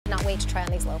wait to try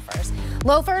on these loafers.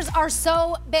 Loafers are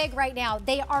so big right now.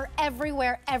 They are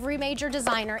everywhere. Every major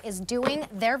designer is doing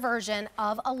their version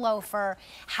of a loafer.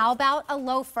 How about a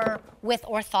loafer with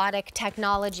orthotic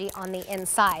technology on the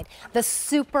inside? The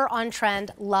super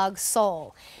on-trend lug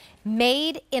sole.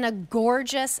 Made in a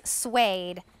gorgeous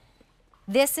suede.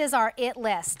 This is our it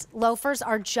list. Loafers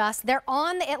are they're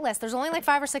on the it list. There's only like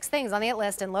 5 or 6 things on the it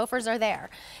list, and loafers are there.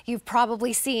 You've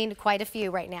probably seen quite a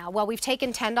few right now. Well, we've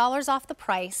taken $10 off the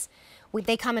price.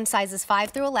 They come in sizes 5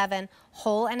 through 11,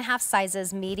 whole and half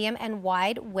sizes, medium and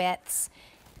wide widths.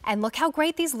 And look how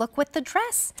great these look with the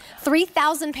dress.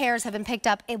 3,000 pairs have been picked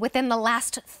up within the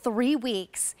last 3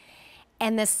 weeks.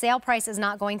 And this sale price is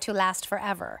not going to last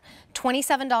forever.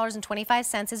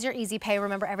 $27.25 is your easy pay.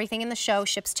 Remember, everything in the show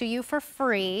ships to you for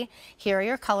free. Here are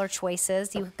your color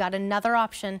choices. You've got another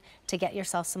option to get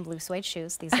yourself some blue suede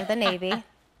shoes. These are the navy.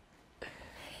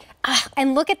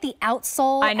 And look at the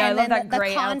outsole. I know, and I love then that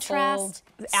gray contrast.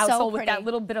 outsole So with that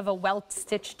little bit of a welt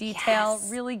stitch detail.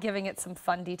 Yes. Really giving it some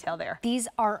fun detail there. These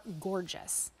are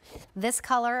gorgeous. This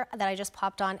color that I just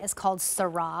popped on is called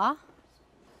Syrah.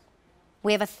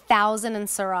 We have 1,000 in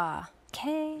Syrah.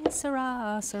 Okay,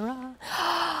 Syrah, Syrah.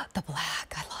 The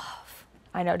black, I love.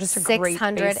 I know, just a great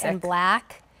 600 in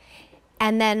black.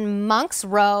 And then Monk's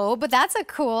Robe, that's a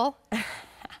cool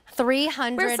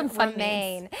 300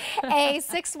 remain.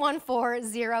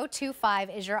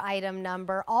 A614025 is your item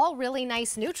number. All really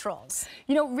nice neutrals.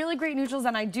 You know, really great neutrals,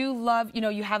 and I do love, you know,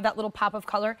 you have that little pop of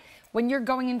color. When you're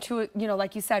going into it, you know,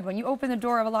 like you said, when you open the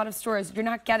door of a lot of stores, you're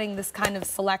not getting this kind of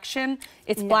selection.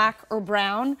 It's black or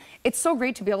brown. It's so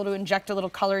great to be able to inject a little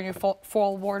color in your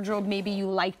fall wardrobe. Maybe you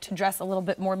like to dress a little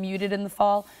bit more muted in the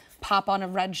fall. Pop on a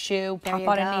red shoe, pop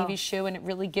on a navy shoe, and it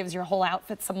really gives your whole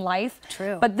outfit some life.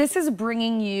 True. But this is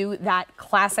bringing you that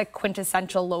classic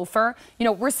quintessential loafer. You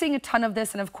know, we're seeing a ton of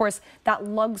this, and of course, that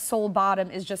lug sole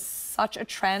bottom is just such a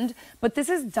trend, but this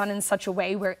is done in such a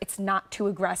way where it's not too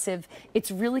aggressive. It's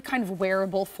really kind of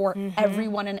wearable for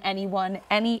everyone and anyone,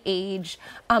 any age,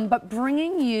 but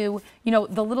bringing you, you know,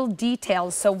 the little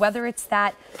details. So whether it's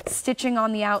that stitching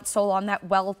on the outsole on that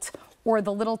welt, or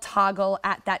the little toggle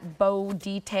at that bow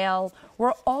detail.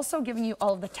 We're also giving you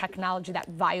all of the technology, that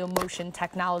Viomotion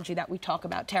technology that we talk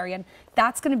about, Terry, and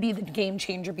that's gonna be the game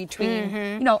changer between,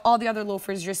 you know, all the other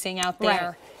loafers you're seeing out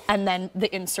there and then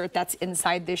the insert that's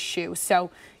inside this shoe. So,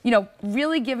 you know,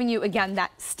 really giving you, again,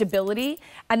 that stability,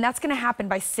 and that's gonna happen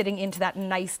by sitting into that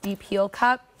nice deep heel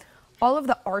cup. All of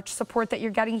the arch support that you're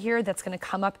getting here that's gonna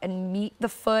come up and meet the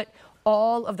foot,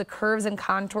 all of the curves and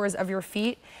contours of your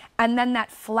feet, and then that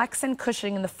flex and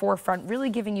cushioning in the forefront, really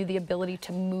giving you the ability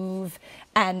to move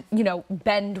and, you know,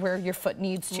 bend where your foot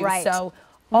needs to. So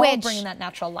all bringing that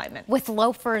natural alignment. With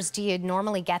loafers, do you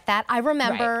normally get that? I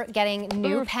remember getting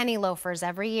new penny loafers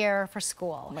every year for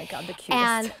school. Oh my God, the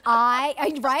cutest.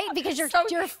 And because your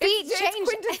feet change.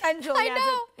 Quintessential, I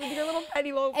know. With your little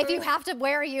penny loafers. If you have to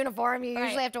wear a uniform, you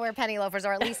usually have to wear penny loafers,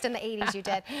 or at least in the 80s you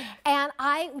did. And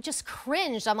I just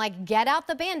cringed. I'm like, get out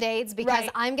the Band-Aids, because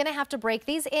I'm gonna have to break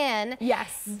these in.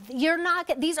 Yes.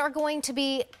 These are going to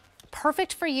be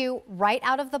perfect for you right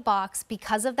out of the box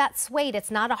because of that suede. It's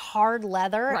not a hard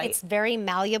leather. It's very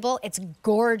malleable. It's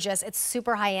gorgeous. It's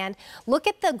super high end. Look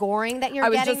at the goring that you're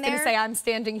getting there. I was just going to say, I'm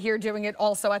standing here doing it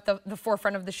also at the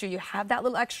forefront of the shoe. You have that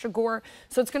little extra gore,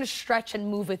 so it's going to stretch and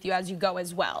move with you as you go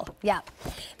as well. Yeah,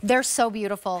 they're so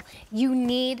beautiful. You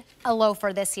need a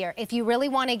loafer this year. If you really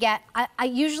want to get,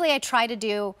 usually I try to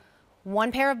do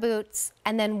one pair of boots,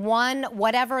 and then one,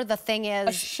 whatever the thing is.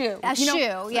 A shoe. A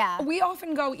shoe, yeah. We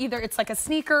often go either it's like a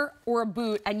sneaker or a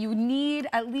boot, and you need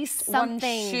at least one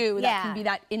shoe that can be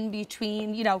that in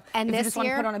between, you know, and if you just want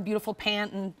to put on a beautiful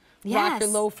pant and rock your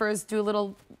loafers, do a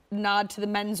little nod to the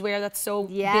menswear that's so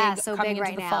big, so coming big into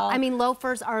right the now. fall. I mean,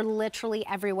 loafers are literally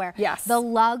everywhere. Yes. The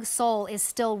lug sole is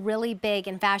still really big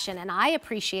in fashion, and I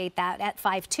appreciate that at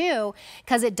 5'2",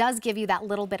 because it does give you that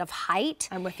little bit of height.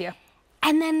 I'm with you.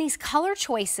 And then these color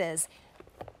choices.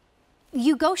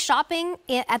 You go shopping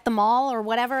at the mall or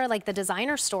whatever, like the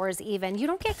designer stores even, you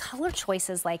don't get color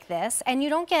choices like this, and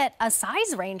you don't get a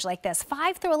size range like this.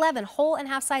 5 through 11, whole and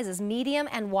half sizes, medium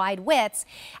and wide widths,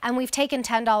 and we've taken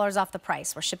 $10 off the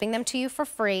price. We're shipping them to you for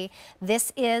free.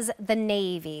 This is the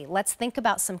navy. Let's think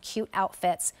about some cute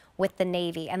outfits with the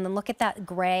navy, and then look at that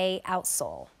gray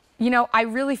outsole. You know, I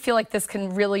really feel like this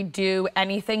can really do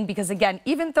anything because, again,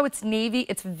 even though it's navy,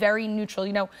 it's very neutral.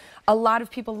 You know, a lot of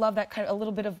people love that kind of a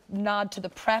little bit of nod to the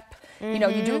prep. You know,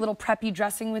 you do a little preppy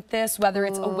dressing with this, whether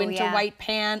it's a winter white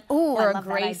pant or a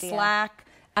gray slack.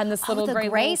 and this little the gray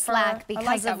gray loafer. slack because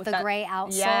like that of with the that. gray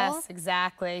outsole. Yes,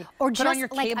 exactly. Or put just on your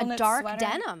like cable a knit dark sweater.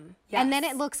 denim. Yes. And then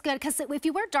it looks good, because if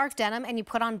you wear dark denim and you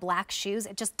put on black shoes,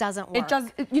 it just doesn't work. It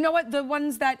does. You know what? The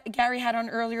ones that Gary had on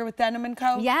earlier with Denim &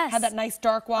 Co. Yes. Had that nice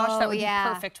dark wash. Oh, that would yeah.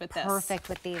 be perfect with this. Perfect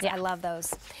with these. Yeah. I love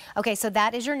those. Okay, so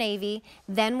that is your navy.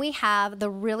 Then we have the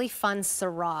really fun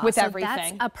Syrah. With so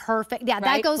everything. That's a perfect, yeah, Right?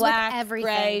 that goes Black, with everything.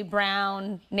 gray,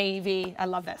 brown, navy. I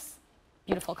love this.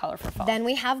 Beautiful color for fall. Then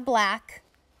we have black.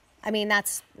 I mean,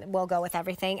 will go with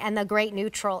everything. And the great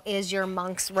neutral is your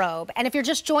monk's robe. And if you're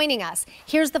just joining us,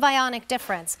 here's the Vionic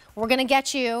difference. We're gonna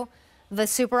get you the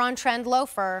super on trend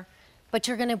loafer, but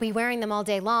you're gonna be wearing them all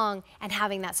day long and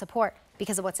having that support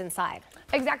because of what's inside.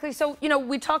 Exactly. So, you know,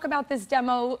 we talk about this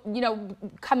demo, you know,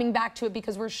 coming back to it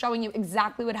because we're showing you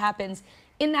exactly what happens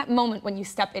in that moment when you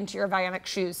step into your Vionic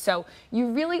shoes. So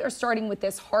you really are starting with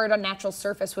this hard, unnatural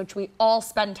surface, which we all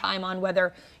spend time on,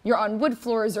 whether you're on wood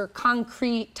floors or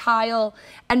concrete, tile.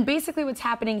 And basically what's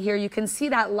happening here, you can see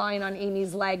that line on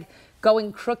Amy's leg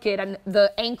going crooked and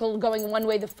the ankle going one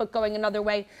way, the foot going another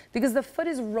way, because the foot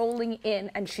is rolling in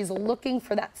and she's looking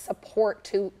for that support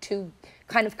to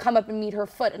kind of come up and meet her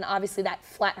foot. And obviously that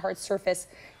flat, hard surface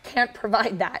can't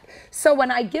provide that. So when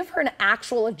I give her an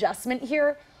actual adjustment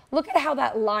here, look at how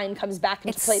that line comes back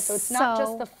into place. So it's not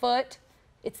just the foot,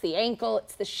 it's the ankle,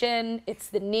 it's the shin, it's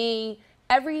the knee,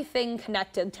 everything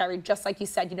connected, Terry, just like you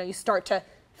said, you know, you start to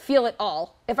feel it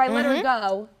all. If I let her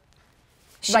go,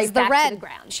 she's right the back red. to the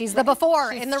ground. She's the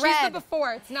before She's in the red. She's the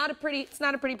before. It's not a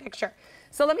pretty picture.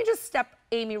 So let me just step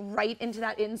Amy right into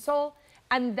that insole.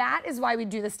 And that is why we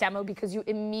do this demo, because you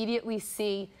immediately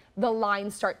see the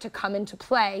lines start to come into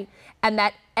play and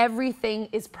that everything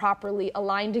is properly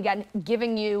aligned again,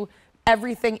 giving you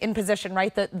everything in position,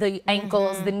 right? The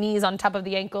ankles, the knees on top of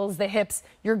the ankles, the hips,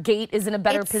 your gait is in a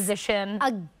better position.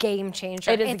 A game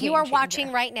changer. It is if you are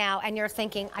watching right now and you're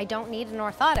thinking, I don't need an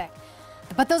orthotic,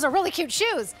 but those are really cute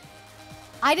shoes.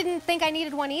 I didn't think I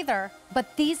needed one either,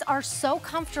 but these are so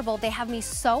comfortable. They have me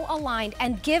so aligned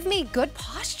and give me good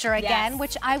posture again,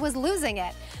 which I was losing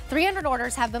it. 300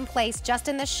 orders have been placed just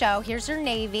in this show. Here's your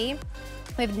navy.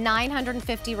 We have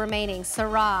 950 remaining.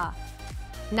 Syrah,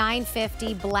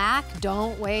 950. Black,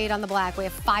 don't wait on the black. We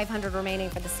have 500 remaining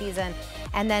for the season.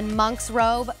 And then monk's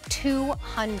robe,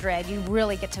 200. You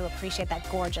really get to appreciate that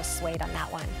gorgeous suede on that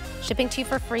one. Shipping to you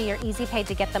for free. Your easy pay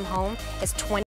to get them home is $20.